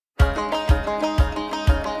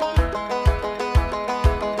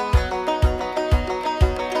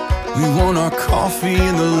We want our coffee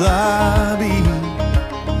in the lobby.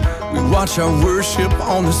 We watch our worship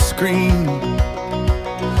on the screen.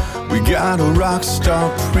 We got a rock star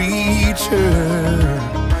preacher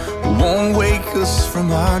who won't wake us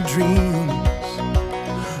from our dreams.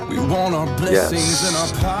 We want our blessings in our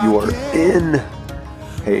pocket. You are in.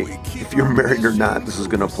 Hey, if you're married or not, this is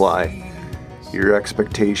going to apply. Your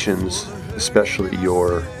expectations, especially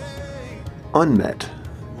your unmet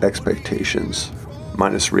expectations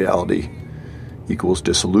minus reality equals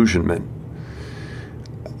disillusionment.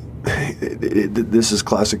 This is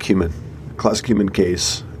classic human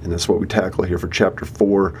case, and that's what we tackle here for chapter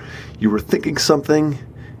 4. You were thinking something,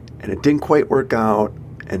 and it didn't quite work out,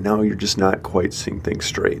 and now you're just not quite seeing things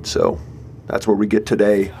straight. So that's where we get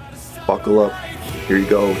today. Buckle up. Here you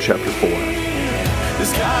go, chapter 4.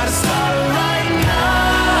 It's gotta start right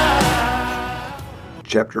now.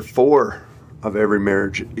 Chapter 4 of every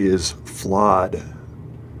marriage is flawed.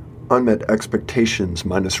 Unmet expectations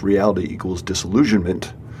minus reality equals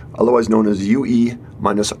disillusionment, otherwise known as UE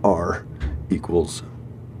minus R equals.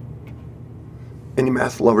 Any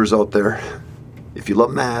math lovers out there? If you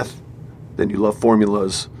love math, then you love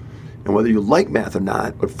formulas. And whether you like math or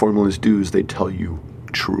not, what formulas do is they tell you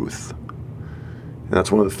truth. And that's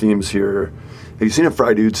one of the themes here. Have you seen it,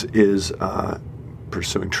 Fry Dudes, is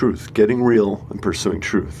pursuing truth, getting real and pursuing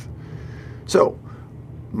truth. So,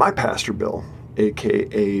 my pastor, Bill,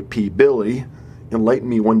 a.k.a. P. Billy, enlightened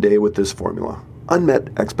me one day with this formula.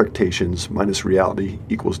 Unmet expectations minus reality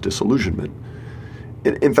equals disillusionment.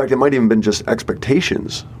 In fact, it might even been just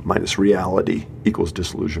expectations minus reality equals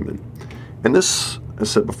disillusionment. And this, as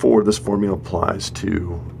I said before, this formula applies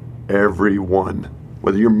to everyone.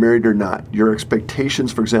 Whether you're married or not, your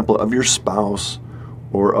expectations, for example, of your spouse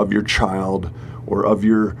or of your child or of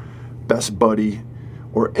your best buddy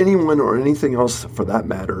or anyone or anything else for that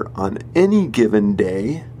matter on any given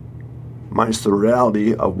day minus the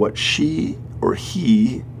reality of what she or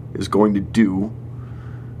he is going to do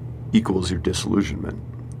equals your disillusionment.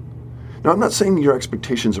 Now, I'm not saying your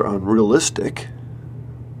expectations are unrealistic.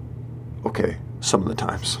 Okay, some of the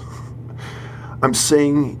times. I'm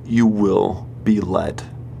saying you will be let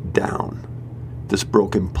down. This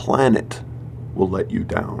broken planet will let you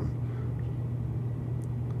down.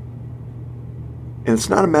 And it's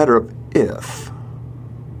not a matter of if,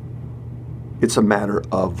 it's a matter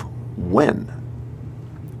of when.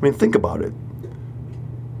 I mean, think about it.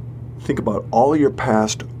 Think about all your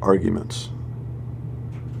past arguments.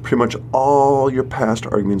 Pretty much all your past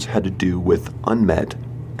arguments had to do with unmet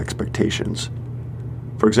expectations.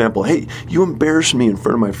 For example, hey, you embarrassed me in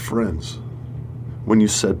front of my friends when you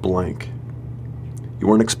said blank. You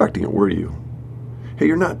weren't expecting it, were you? Hey,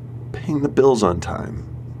 you're not paying the bills on time.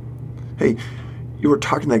 Hey, you were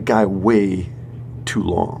talking to that guy way too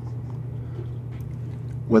long.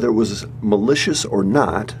 Whether it was malicious or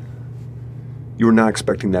not, you were not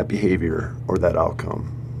expecting that behavior or that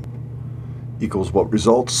outcome. Equals what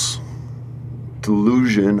results?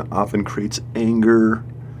 Delusion often creates anger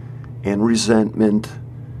and resentment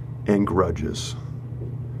and grudges.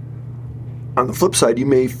 On the flip side, you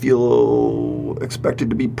may feel expected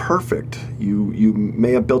to be perfect. You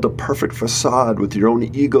may have built a perfect facade with your own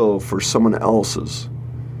ego for someone else's.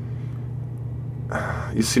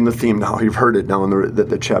 You've seen the theme now. You've heard it now in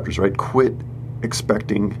the chapters, right? Quit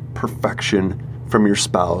expecting perfection from your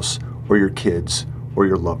spouse or your kids or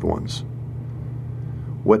your loved ones.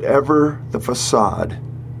 Whatever the facade,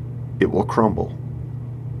 it will crumble.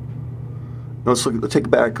 Now let's take a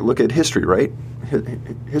back look at history, right?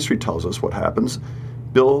 History tells us what happens.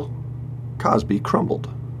 Bill Cosby crumbled,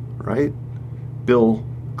 right? Bill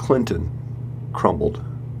Clinton crumbled.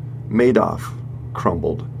 Madoff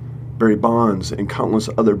crumbled. Barry Bonds and countless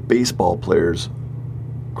other baseball players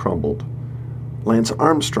crumbled. Lance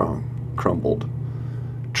Armstrong crumbled.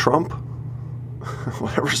 Trump,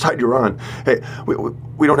 whatever side you're on. Hey,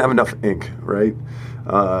 we don't have enough ink, right?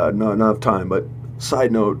 Not enough time. But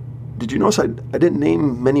side note, did you notice I didn't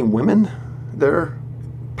name many women there?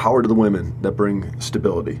 Power to the women that bring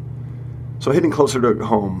stability. So hitting closer to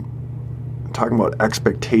home, talking about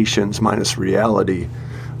expectations minus reality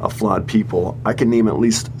of flawed people, I can name at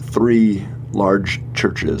least 3 large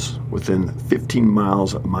churches within 15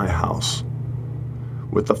 miles of my house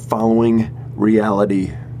with the following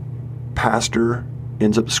reality: pastor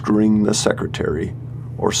ends up screwing the secretary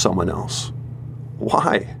or someone else.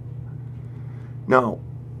 Why? Now,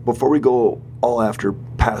 before we go all after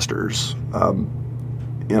pastors, but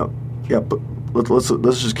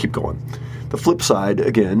let's just keep going. The flip side,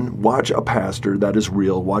 again, watch a pastor that is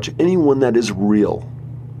real. Watch anyone that is real.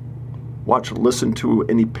 Listen to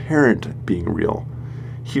any parent being real.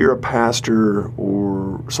 hear a pastor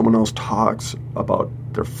or someone else talks about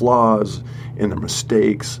their flaws and their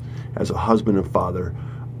mistakes as a husband and father,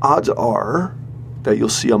 odds are that you'll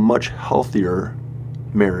see a much healthier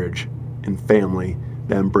marriage and family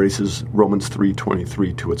that embraces Romans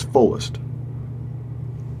 3:23 to its fullest.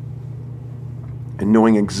 And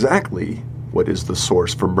knowing exactly what is the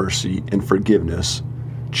source for mercy and forgiveness,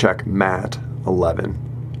 check Matt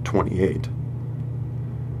 11:28.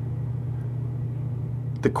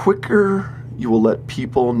 The quicker you will let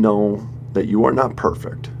people know that you are not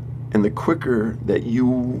perfect, and the quicker that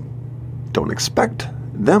you don't expect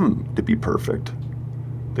them to be perfect,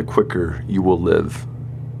 the quicker you will live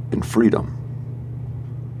in freedom.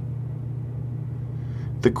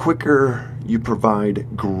 The quicker you provide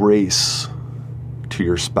grace to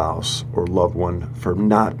your spouse or loved one for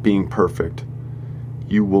not being perfect,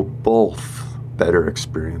 you will both better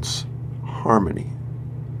experience harmony.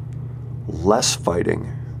 Less fighting,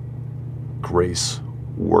 grace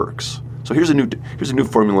works. So here's a new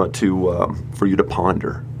formula for you to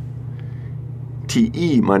ponder.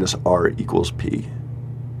 TE minus R equals P.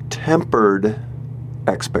 Tempered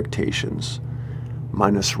expectations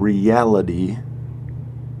minus reality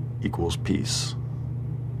equals peace.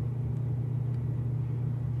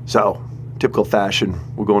 So, typical fashion,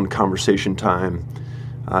 we'll go into conversation time.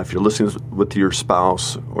 If you're listening with your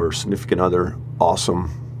spouse or significant other,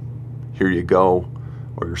 awesome. Here you go.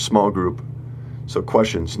 Or your small group. So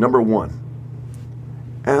questions. Number 1,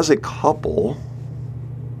 as a couple,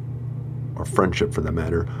 or friendship for that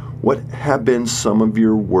matter, what have been some of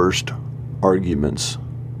your worst arguments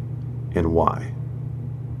and why?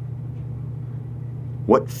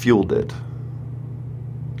 What fueled it?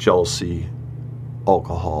 Jealousy,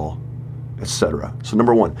 alcohol, etc. So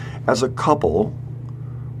number 1, as a couple,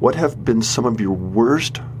 what have been some of your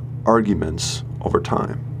worst arguments over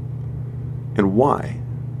time? And why?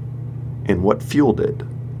 And what fueled it?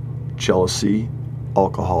 Jealousy,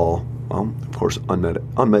 alcohol, well, of course,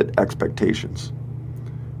 unmet expectations.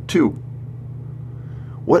 2,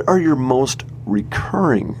 what are your most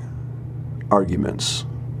recurring arguments,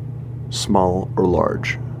 small or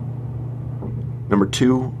large? Number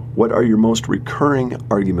 2, what are your most recurring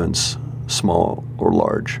arguments, small or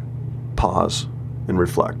large? Pause and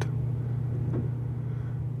reflect.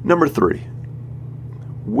 Number 3,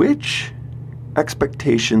 which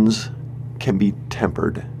expectations can be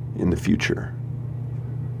tempered in the future?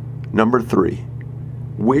 Number 3,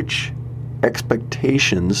 which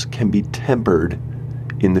expectations can be tempered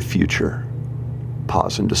in the future?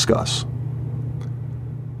 Pause and discuss.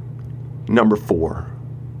 Number 4,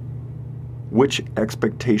 which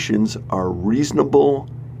expectations are reasonable,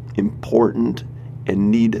 important, and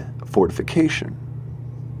need fortification?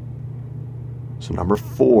 So number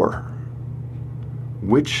 4,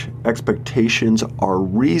 which expectations are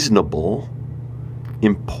reasonable,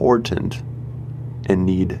 important, and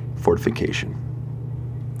need fortification?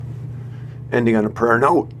 Ending on a prayer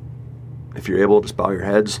note. If you're able, just bow your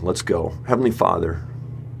heads. Let's go. Heavenly Father,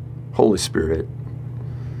 Holy Spirit,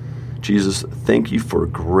 Jesus, thank you for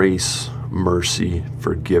grace, mercy,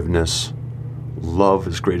 forgiveness. Love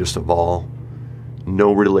is greatest of all.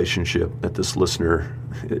 No relationship that this listener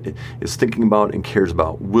is thinking about and cares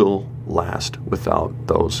about will last without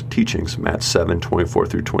those teachings. Matt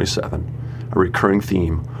 7:24-27, a recurring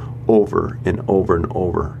theme over and over and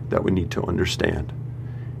over that we need to understand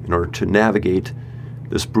in order to navigate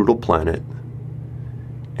this brutal planet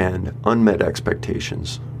and unmet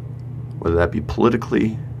expectations, whether that be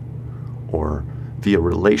politically or via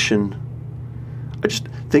relation. I just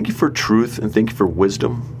thank you for truth and thank you for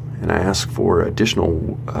wisdom. And I ask for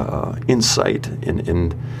additional insight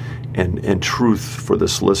and truth for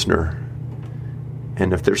this listener.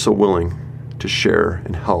 And if they're so willing, to share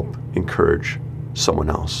and help encourage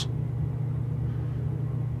someone else.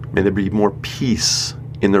 May there be more peace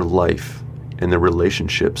in their life and their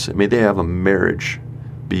relationships. And may they have a marriage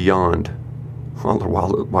beyond all their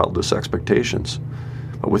wildest expectations.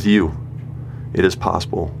 But with you, it is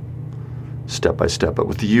possible, step by step. But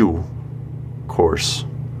with you, of course,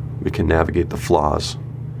 we can navigate the flaws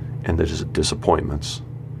and the disappointments.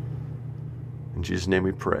 In Jesus' name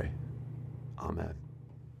we pray. Amen.